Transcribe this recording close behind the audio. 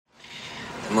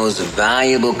The most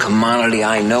valuable commodity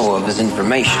I know of is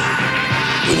information.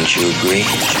 Wouldn't you agree?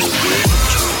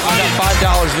 I got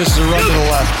 $5. This is a run to the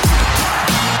left.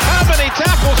 How many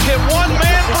tackles can one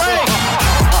man break?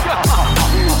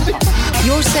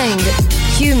 You're saying that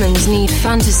humans need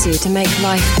fantasy to make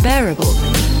life bearable?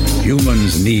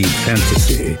 Humans need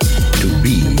fantasy to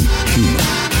be human.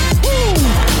 Woo!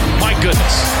 My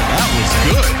goodness, that was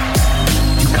good.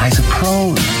 You guys are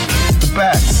pros. The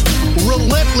best.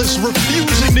 Relentless,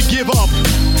 refusing to give up.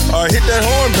 All right, hit that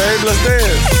horn, babe. Let's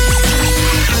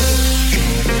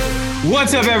dance.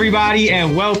 What's up, everybody,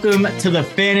 and welcome to the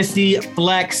Fantasy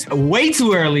Flex Way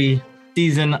Too Early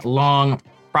season-long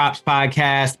props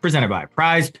podcast presented by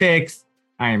Prize Picks.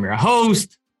 I am your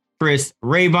host, Chris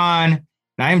Raybon, and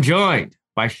I am joined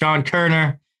by Sean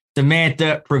Kerner,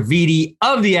 Samantha Praviti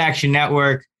of the Action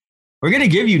Network. We're going to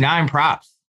give you 9 props.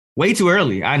 Way too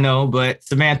early, I know, but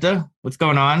Samantha, what's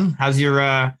going on? How's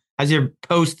your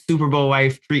post Super Bowl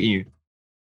wife treating you?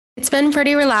 It's been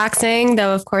pretty relaxing,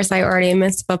 though, of course, I already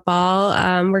miss football.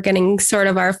 We're getting sort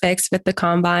of our fix with the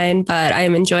combine, but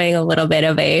I'm enjoying a little bit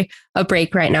of a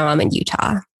break right now. I'm in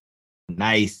Utah.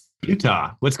 Nice.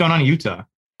 Utah. What's going on in Utah?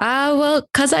 Well,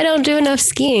 because I don't do enough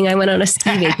skiing, I went on a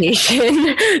ski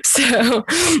vacation. So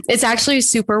it's actually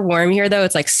super warm here, though.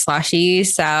 It's like slushy,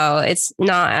 so it's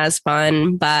not as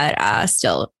fun, but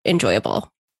still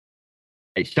enjoyable.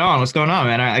 Hey, Sean, what's going on,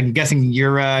 man? I'm guessing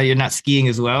you're not skiing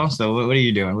as well. So what are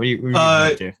you doing? What are you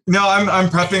up to? No, I'm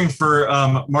prepping for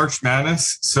March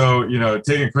Madness. So,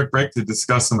 taking a quick break to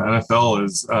discuss some NFL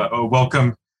is a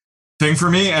welcome thing for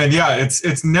me. And yeah,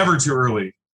 it's never too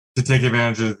early to take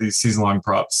advantage of these season-long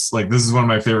props. Like, this is one of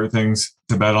my favorite things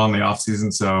to bet on the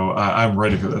offseason. So I'm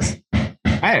ready for this. All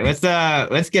right,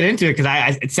 let's get into it,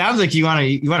 because it sounds like you want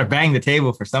to bang the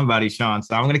table for somebody, Sean.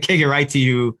 So I'm going to kick it right to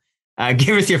you.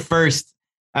 Give us your first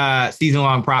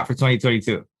season-long prop for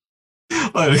 2022.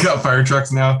 Oh, they got fire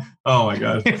trucks now. Oh my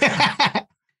god.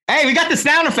 Hey, we got the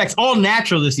sound effects all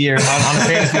natural this year on the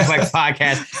Fantasy Flex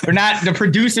podcast. We're not, the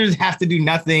producers have to do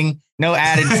nothing, no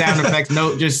added sound effects,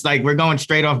 no, just like we're going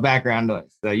straight off background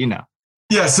noise. So Yeah.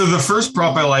 So the first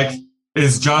prop I like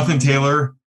is Jonathan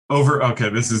Taylor over. Okay,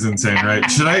 this is insane,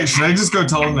 right? Should I just go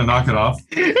tell him to knock it off?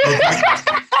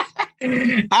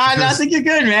 I think you're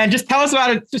good, man. Just tell us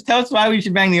about it. Just tell us why we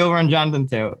should bang the over on Jonathan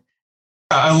Taylor.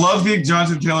 I love the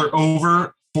Jonathan Taylor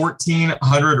over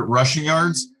 1,400 rushing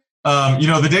yards.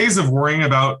 The days of worrying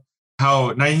about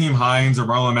how Nyheim Hines or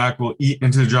Marlon Mack will eat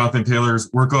into Jonathan Taylor's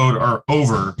workload are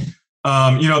over.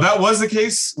 That was the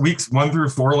case weeks 1 through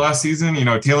 4 last season.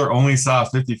 Taylor only saw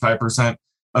 55%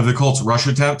 of the Colts rush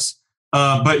attempts.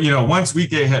 But once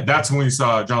week 8 hit, that's when we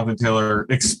saw Jonathan Taylor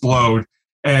explode.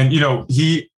 And,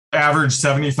 he averaged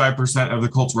 75% of the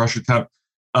Colts rush attempt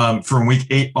from week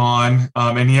 8 on.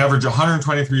 And he averaged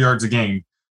 123 yards a game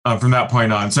from that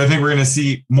point on. So I think we're going to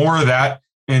see more of that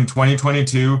in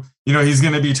 2022. He's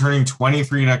going to be turning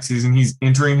 23 next season. He's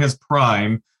entering his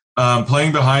prime,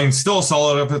 playing behind still a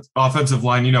solid offensive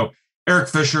line. Eric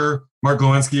Fisher, Mark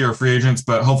Glowinski are free agents,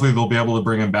 but hopefully they'll be able to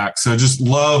bring him back. So just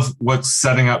love what's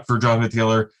setting up for Jonathan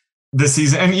Taylor this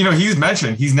season. And, he's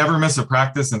mentioned he's never missed a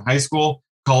practice in high school,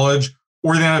 college,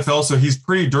 or the NFL. So he's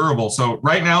pretty durable. So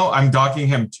right now I'm docking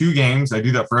him 2 games. I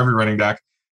do that for every running back,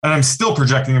 and I'm still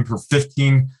projecting him for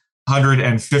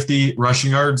 1,550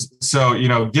 rushing yards. So,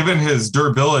 given his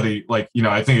durability,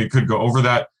 I think it could go over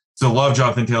that. So love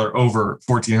Jonathan Taylor over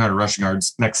 1,400 rushing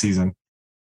yards next season.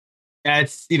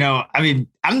 That's, I'm,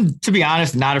 to be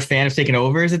honest, not a fan of taking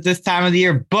overs at this time of the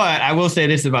year, but I will say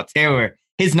this about Taylor.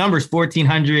 His number's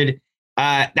 1,400.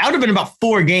 That would have been about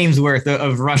 4 games worth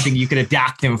of rushing you could have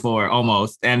docked him for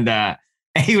almost. And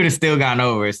he would have still gone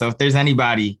over. So if there's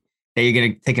anybody that you're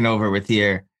going to take an over with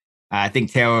here, I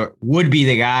think Taylor would be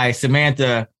the guy.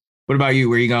 Samantha, what about you?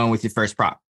 Where are you going with your first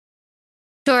prop?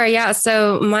 Sure. Yeah.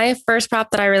 So my first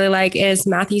prop that I really like is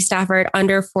Matthew Stafford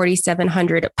under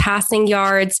 4,700 passing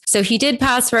yards. So he did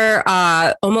pass for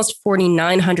almost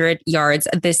 4,900 yards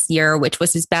this year, which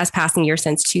was his best passing year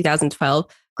since 2012.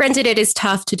 Granted, it is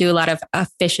tough to do a lot of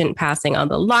efficient passing on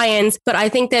the Lions, but I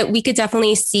think that we could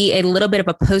definitely see a little bit of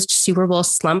a post-Super Bowl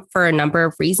slump for a number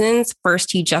of reasons.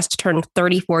 First, he just turned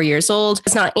 34 years old.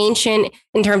 It's not ancient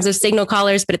in terms of signal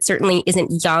callers, but it certainly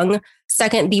isn't young.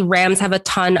 Second, the Rams have a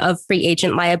ton of free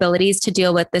agent liabilities to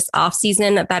deal with this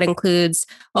offseason. That includes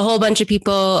a whole bunch of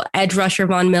people, edge rusher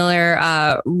Von Miller,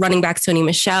 running back Sony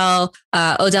Michel,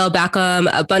 Odell Beckham,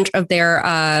 a bunch of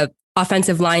their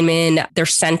offensive lineman, their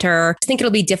center. I think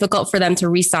it'll be difficult for them to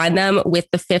re-sign them with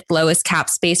the 5th lowest cap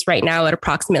space right now at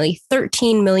approximately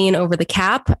 $13 million over the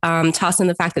cap. Toss in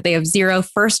the fact that they have 0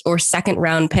 first or second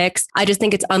round picks. I just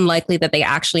think it's unlikely that they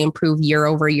actually improve year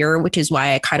over year, which is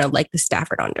why I kind of like the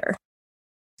Stafford under.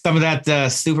 Some of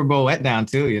that Super Bowl letdown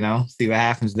too, see what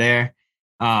happens there.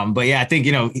 But yeah, I think,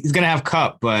 he's going to have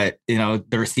Kupp, but, the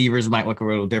receivers might look a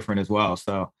little different as well.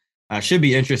 So should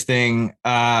be interesting.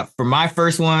 For my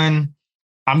first one,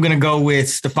 I'm going to go with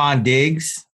Stephon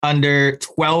Diggs under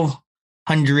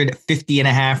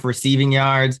 1,250.5 receiving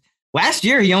yards. Last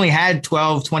year, he only had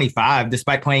 1,225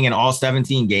 despite playing in all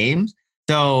 17 games.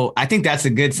 So I think that's a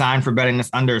good sign for betting this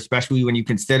under, especially when you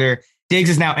consider Diggs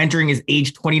is now entering his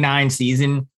age 29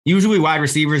 season. Usually wide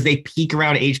receivers, they peak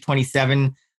around age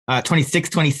 27, 26,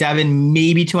 27,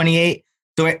 maybe 28.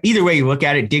 So either way you look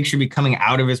at it, Diggs should be coming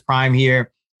out of his prime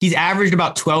here. He's averaged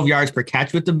about 12 yards per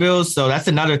catch with the Bills. So that's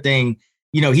another thing.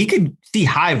 He could see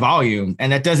high volume,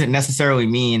 and that doesn't necessarily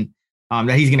mean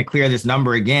that he's going to clear this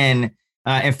number again.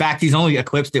 In fact, he's only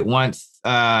eclipsed it once.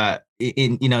 That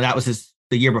was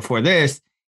the year before this.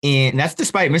 And that's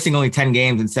despite missing only 10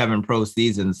 games in 7 pro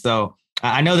seasons. So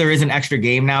I know there is an extra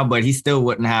game now, but he still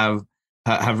wouldn't have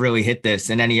really hit this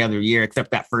in any other year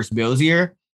except that first Bills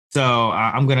year. So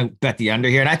I'm going to bet the under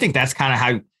here. And I think that's kind of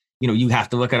how, you have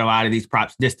to look at a lot of these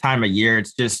props this time of year.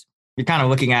 It's just, you're kind of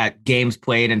looking at games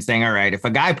played and saying, all right, if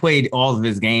a guy played all of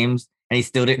his games and he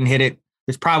still didn't hit it,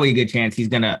 there's probably a good chance he's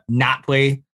going to not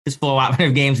play his full allotment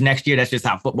of games next year. That's just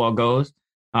how football goes.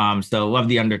 So love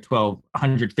the under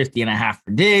 1,250.5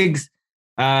 for Diggs.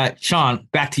 Sean,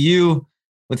 back to you.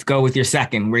 Let's go with your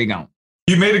second. Where are you going?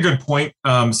 You made a good point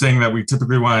saying that we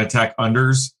typically want to attack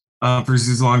unders for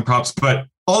season-long props, but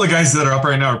all the guys that are up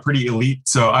right now are pretty elite.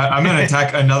 So I'm going to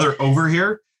attack another over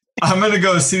here. I'm going to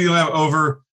go CeeDee Lamb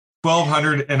over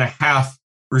 1,200.5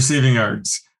 receiving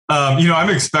yards. I'm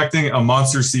expecting a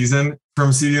monster season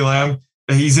from CeeDee Lamb.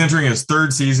 He's entering his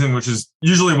 3rd season, which is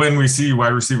usually when we see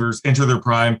wide receivers enter their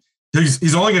prime.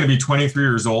 He's only going to be 23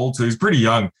 years old, so he's pretty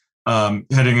young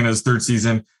heading in his 3rd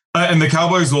season. And the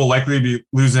Cowboys will likely be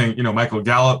losing, Michael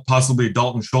Gallup, possibly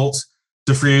Dalton Schultz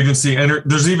to free agency. And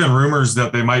there's even rumors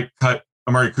that they might cut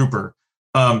Amari Cooper.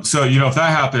 So, if that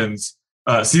happens,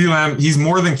 CeeDee Lamb, he's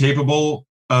more than capable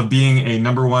of being a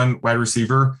number 1 wide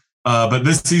receiver. But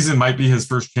this season might be his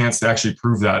first chance to actually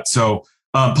prove that. So,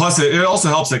 plus it also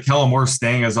helps that Kellen Moore's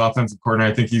staying as offensive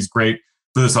coordinator. I think he's great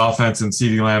for this offense and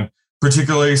CeeDee Lamb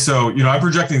particularly. So, I'm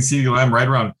projecting CeeDee Lamb right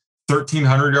around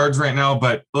 1,300 yards right now.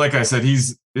 But like I said,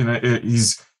 he's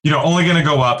only going to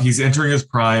go up. He's entering his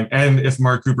prime. And if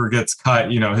Mark Cooper gets cut,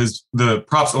 the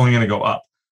prop's only going to go up.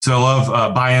 So I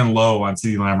love buying low on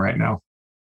CeeDee Lamb right now.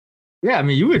 Yeah, I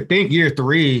mean, you would think year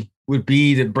 3 would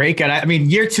be the breakout. I mean,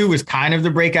 year 2 was kind of the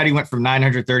breakout. He went from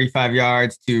 935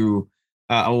 yards to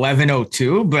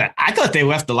 1,102, but I thought they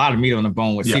left a lot of meat on the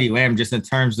bone with CeeDee Lamb just in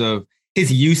terms of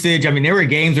his usage. I mean, there were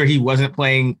games where he wasn't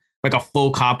playing like a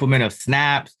full complement of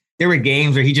snaps. There were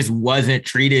games where he just wasn't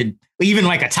treated even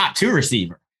like a top 2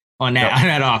 receiver on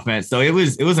that offense. So it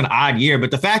was an odd year,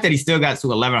 but the fact that he still got to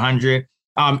 1,100,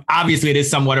 obviously it is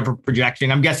somewhat of a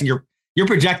projection. I'm guessing you're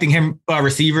projecting him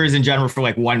receivers in general for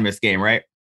like 1 missed game, right?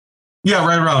 Yeah,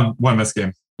 right around 1 missed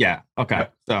game. Yeah. Okay.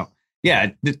 So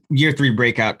yeah, the year 3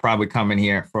 breakout probably coming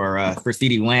here for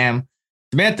CeeDee Lamb.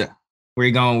 Samantha, where are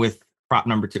you going with prop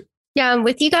number 2? Yeah, I'm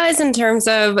with you guys in terms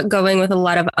of going with a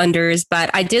lot of unders, but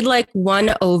I did like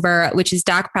one over, which is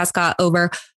Dak Prescott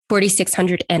over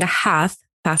 4,600.5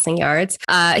 passing yards.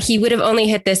 He would have only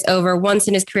hit this over once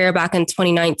in his career back in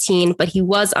 2019, but he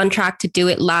was on track to do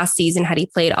it last season had he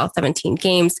played all 17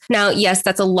 games. Now, yes,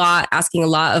 that's a lot, asking a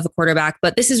lot of a quarterback,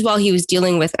 but this is while he was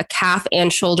dealing with a calf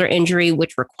and shoulder injury,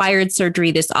 which required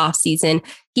surgery this offseason.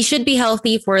 He should be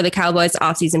healthy for the Cowboys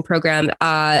offseason program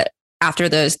after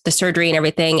the surgery and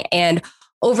everything. And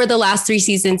over the last 3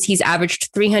 seasons, he's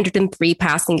averaged 303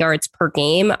 passing yards per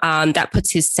game. That puts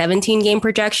his 17-game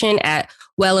projection at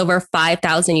well over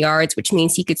 5,000 yards, which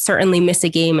means he could certainly miss a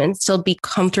game and still be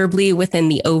comfortably within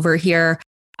the over here.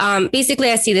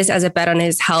 Basically, I see this as a bet on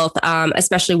his health,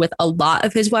 especially with a lot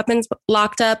of his weapons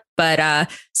locked up, but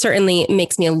certainly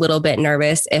makes me a little bit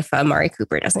nervous if Amari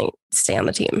Cooper doesn't stay on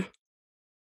the team.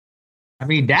 I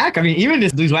mean, Dak, even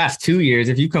these last 2 years,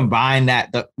 if you combine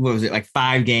that, what was it, like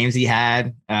 5 games he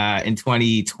had in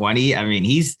 2020, I mean,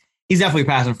 he's definitely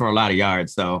passing for a lot of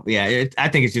yards. So, yeah, I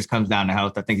think it just comes down to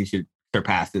health. I think he should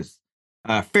surpass this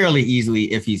fairly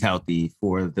easily if he's healthy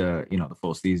for the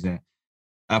full season.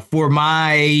 For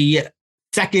my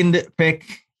second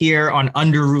pick here on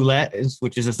under roulette,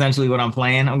 which is essentially what I'm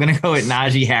playing, I'm going to go with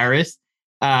Najee Harris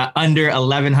under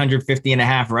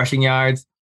 1,150.5 rushing yards.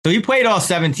 So he played all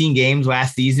 17 games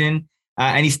last season,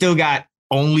 and he still got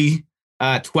only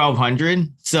 1,200.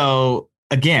 So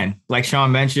again, like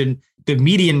Sean mentioned, the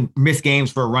median missed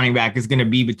games for a running back is going to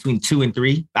be between 2 and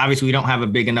 3. Obviously, we don't have a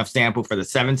big enough sample for the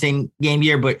 17-game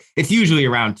year, but it's usually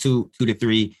around 2 to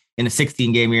 3 in a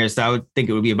 16-game year. So I would think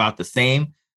it would be about the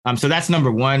same. So that's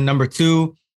number one. Number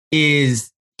two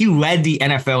is he led the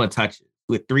NFL in touches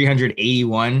with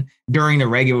 381 during the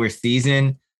regular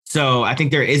season. So I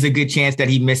think there is a good chance that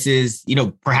he misses,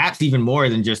 perhaps even more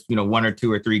than just, 1 or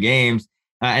 2 or 3 games.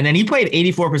 And then he played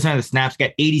 84% of the snaps,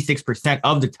 got 86%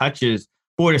 of the touches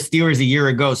for the Steelers a year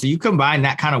ago. So you combine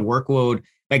that kind of workload,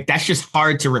 like that's just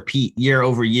hard to repeat year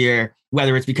over year,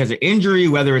 whether it's because of injury,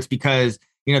 whether it's because,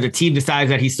 the team decides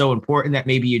that he's so important that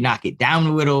maybe you knock it down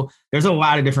a little. There's a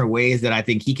lot of different ways that I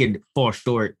think he could fall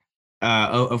short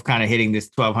of kind of hitting this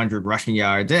 1,200 rushing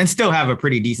yards and still have a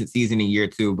pretty decent season in year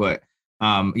 2. But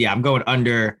I'm going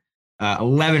under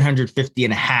 1,150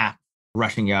 and a half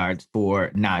rushing yards for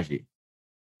Najee.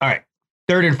 All right.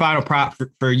 Third and final prop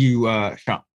for you,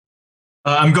 Sean.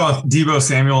 I'm going with Deebo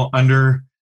Samuel under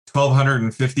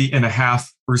 1,250 and a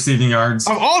half receiving yards.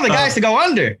 Of all the guys to go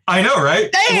under. I know, right?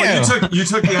 Damn. Well, you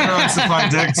took the under on Stephon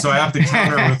Diggs, so I have to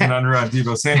counter with an under on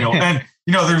Deebo Samuel. And,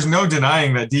 there's no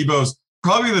denying that Deebo's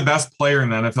probably the best player in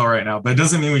the NFL right now, but it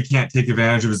doesn't mean we can't take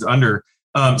advantage of his under.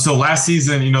 So last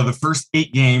season, the first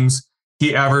 8 games,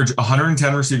 he averaged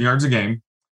 110 receiving yards a game.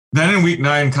 Then in week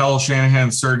 9, Kyle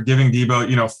Shanahan started giving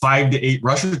Deebo, 5 to 8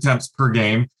 rush attempts per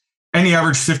game. And he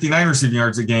averaged 59 receiving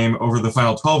yards a game over the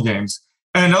final 12 games.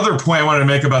 And another point I wanted to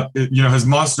make about, his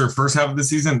monster first half of the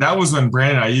season, that was when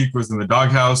Brandon Ayuk was in the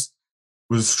doghouse,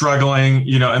 was struggling,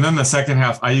 and then the second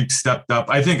half, Ayuk stepped up.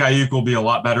 I think Ayuk will be a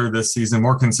lot better this season,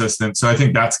 more consistent. So I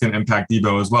think that's going to impact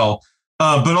Deebo as well.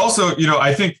 But also,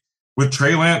 I think with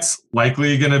Trey Lance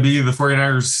likely going to be the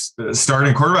 49ers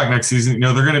starting quarterback next season,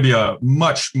 they're going to be a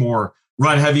much more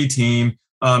run-heavy team.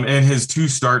 In his 2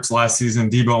 starts last season,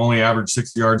 Deebo only averaged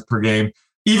 60 yards per game.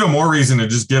 Even more reason to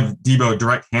just give Deebo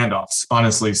direct handoffs,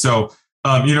 honestly. So,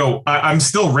 I'm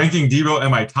still ranking Deebo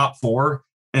in my top 4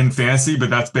 in fantasy,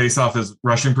 but that's based off his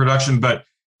rushing production. But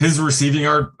his receiving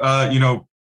yard,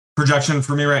 projection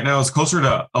for me right now is closer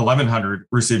to 1,100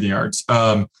 receiving yards.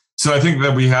 So I think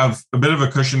that we have a bit of a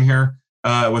cushion here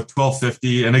with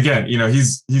 1,250. And again,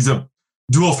 he's a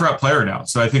dual threat player now.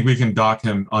 So I think we can dock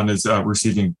him on his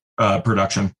receiving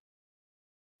production.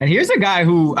 And here's a guy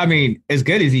who, as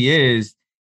good as he is,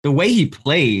 the way he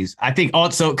plays, I think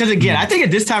also, because again, I think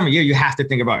at this time of year, you have to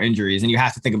think about injuries and you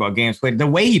have to think about games played. The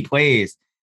way he plays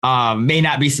may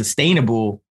not be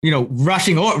sustainable,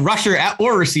 rusher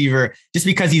or receiver, just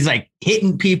because he's like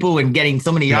hitting people and getting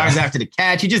so many yards after the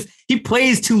catch. He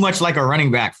plays too much like a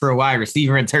running back for a wide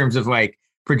receiver in terms of like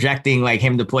projecting like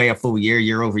him to play a full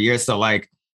year over year. So like,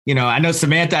 I know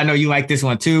Samantha, I know you like this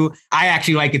one too. I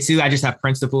actually like it too. I just have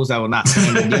principles. I will not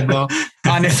slander Deebo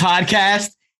on this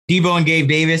podcast. Deebo and Gabe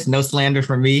Davis, no slander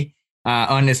from me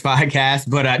on this podcast.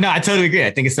 But no, I totally agree.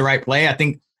 I think it's the right play. I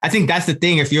think that's the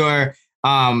thing. If you're,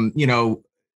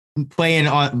 playing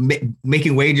on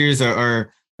making wagers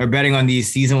or betting on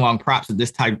these season-long props at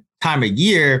this time of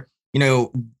year,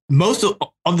 most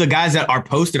of the guys that are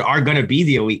posted are going to be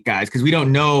the elite guys because we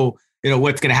don't know,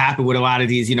 what's going to happen with a lot of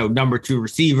these, number 2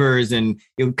 receivers and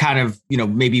kind of,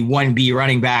 maybe 1B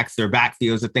running backs or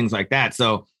backfields or things like that.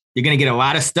 So you're going to get a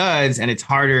lot of studs and it's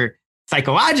harder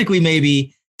psychologically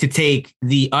maybe to take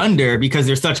the under because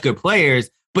they're such good players,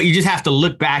 but you just have to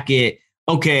look back at,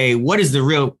 okay, what is the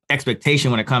real expectation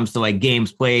when it comes to like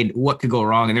games played? What could go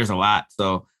wrong? And there's a lot.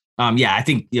 So I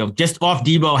think, just off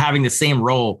Deebo having the same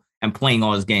role and playing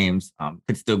all his games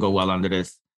could still go well under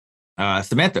this.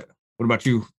 Samantha, what about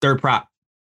you? Third prop.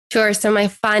 Sure. So my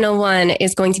final one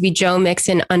is going to be Joe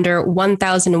Mixon under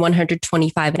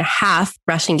 1,125 and a half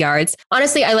rushing yards.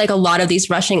 Honestly, I like a lot of these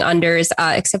rushing unders,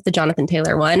 except the Jonathan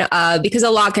Taylor one, because a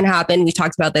lot can happen. We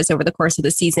talked about this over the course of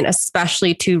the season,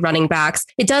 especially to running backs.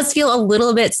 It does feel a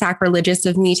little bit sacrilegious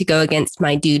of me to go against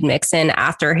my dude Mixon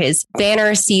after his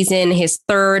banner season, his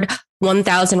third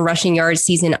 1,000 rushing yards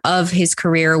season of his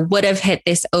career, would have hit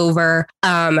this over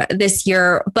this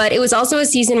year. But it was also a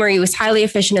season where he was highly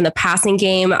efficient in the passing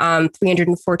game,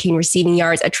 314 receiving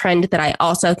yards, a trend that I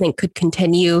also think could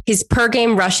continue. His per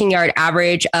game rushing yard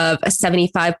average of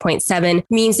 75.7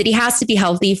 means that he has to be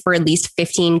healthy for at least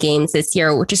 15 games this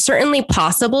year, which is certainly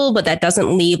possible, but that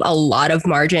doesn't leave a lot of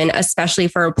margin, especially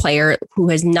for a player who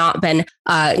has not done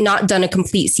a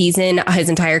complete season his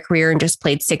entire career and just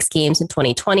played 6 games in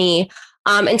 2020.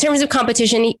 In terms of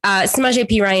competition, Samaje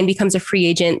Perine becomes a free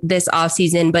agent this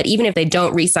offseason, but even if they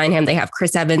don't re-sign him, they have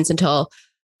Chris Evans until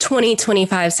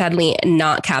 2025, sadly,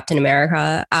 not Captain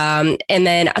America. And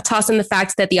then I toss in the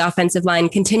fact that the offensive line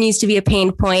continues to be a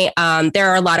pain point. There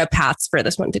are a lot of paths for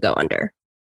this one to go under.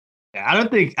 I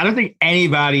don't think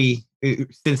anybody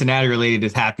Cincinnati related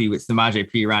is happy with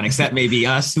Samaje Perine, except maybe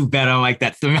us who bet on like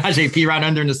that Samaje Perine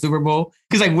under in the Super Bowl.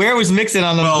 Because like, where was Mixon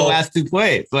on the last two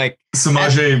plays? Like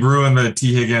Samaje ruined the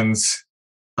T. Higgins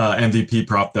MVP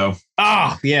prop though.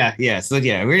 Oh yeah. So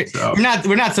yeah, we're not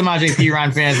Samaje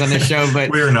Perine fans on this show, but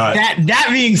we're not. That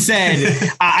being said,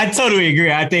 I totally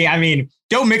agree. I mean,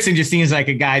 Joe Mixon just seems like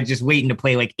a guy just waiting to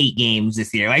play like 8 games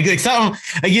this year. Like something,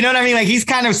 like, you know what I mean? Like he's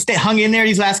kind of hung in there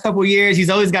these last couple of years. He's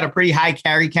always got a pretty high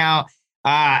carry count.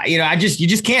 You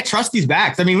just can't trust these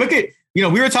backs. I mean, look at, we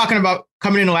were talking about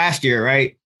coming into last year,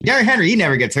 right? Derrick Henry, he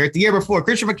never gets hurt. The year before,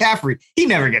 Christian McCaffrey, he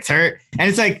never gets hurt. And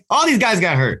it's like all these guys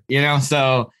got hurt,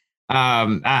 So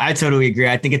I totally agree.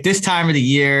 I think at this time of the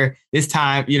year,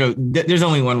 there's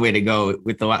only one way to go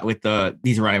with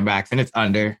these running backs, and it's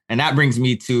under. And that brings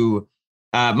me to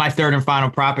my third and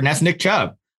final prop, and that's Nick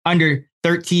Chubb under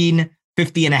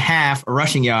 1350.5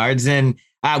 rushing yards. And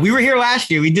we were here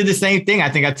last year. We did the same thing. I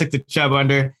think I took the Chubb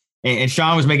under, and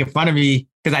Sean was making fun of me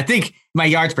because I think my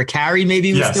yards per carry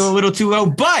maybe was still a little too low,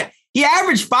 but he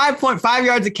averaged 5.5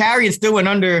 yards a carry and still went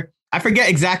under. I forget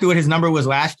exactly what his number was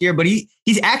last year, but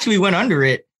he's actually went under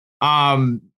it.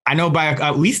 I know by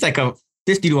at least like a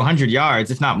 50 to 100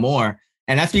 yards, if not more.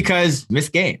 And that's because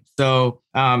missed games. So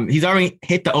he's already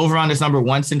hit the over on this number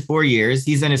once in 4 years.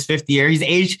 He's in his 5th year. He's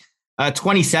aged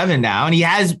 27 now, and he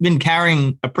has been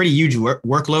carrying a pretty huge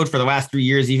workload for the last 3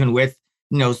 years, even with,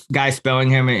 guys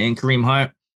spelling him and Kareem Hunt.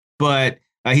 But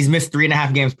he's missed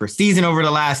 3.5 games per season over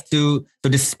the last 2. So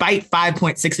despite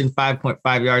 5.6 and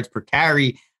 5.5 yards per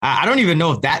carry, I don't even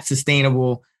know if that's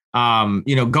sustainable,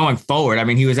 going forward. I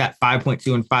mean, he was at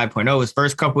 5.2 and 5.0 his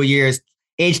first couple of years.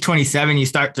 Age 27, you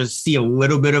start to see a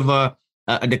little bit of a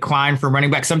decline for running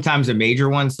back, sometimes a major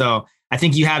one. So I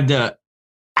think you have the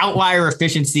outlier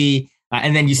efficiency,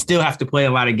 and then you still have to play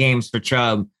a lot of games for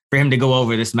Chubb for him to go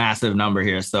over this massive number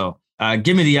here. So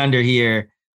give me the under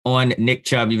here on Nick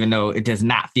Chubb, even though it does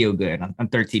not feel good on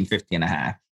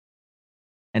 1350.5.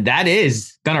 And that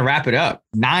is going to wrap it up.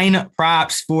 9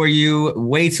 props for you.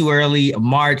 Way too early.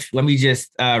 March. Let me just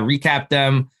recap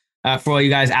them for all you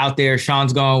guys out there.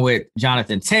 Sean's going with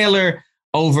Jonathan Taylor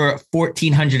over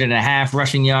 1,400.5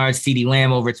 rushing yards. CeeDee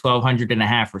Lamb over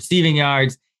 1,200.5 receiving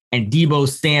yards. And Deebo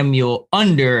Samuel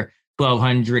under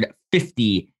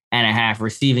 1,250.5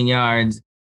 receiving yards.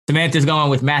 Samantha's going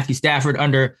with Matthew Stafford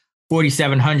under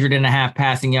 4,700.5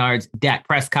 passing yards. Dak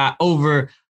Prescott over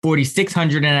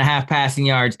 4,600.5 passing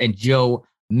yards, and Joe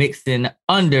Mixon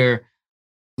under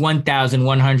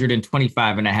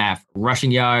 1,125.5 rushing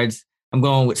yards. I'm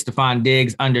going with Stephon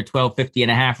Diggs under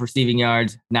 1,250.5 receiving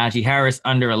yards, Najee Harris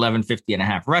under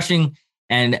 1,150.5 rushing,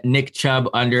 and Nick Chubb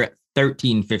under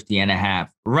 1,350.5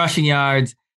 rushing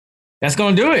yards. That's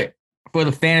going to do it for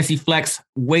the Fantasy Flex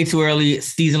Way Too Early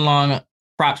season-long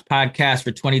props podcast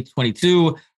for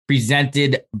 2022,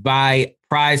 presented by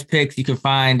Prize Picks. You can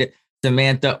find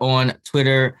Samantha on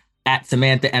Twitter at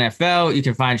Samantha NFL. You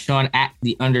can find Sean at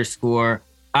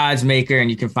 _oddsmaker,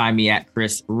 and you can find me at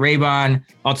Chris Raybon.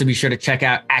 Also, be sure to check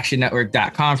out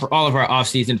actionnetwork.com for all of our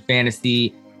offseason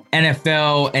fantasy,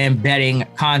 NFL, and betting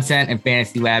content, and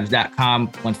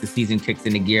fantasylabs.com once the season kicks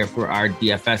into gear for our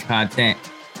DFS content.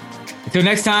 Until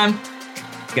next time,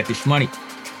 get this money.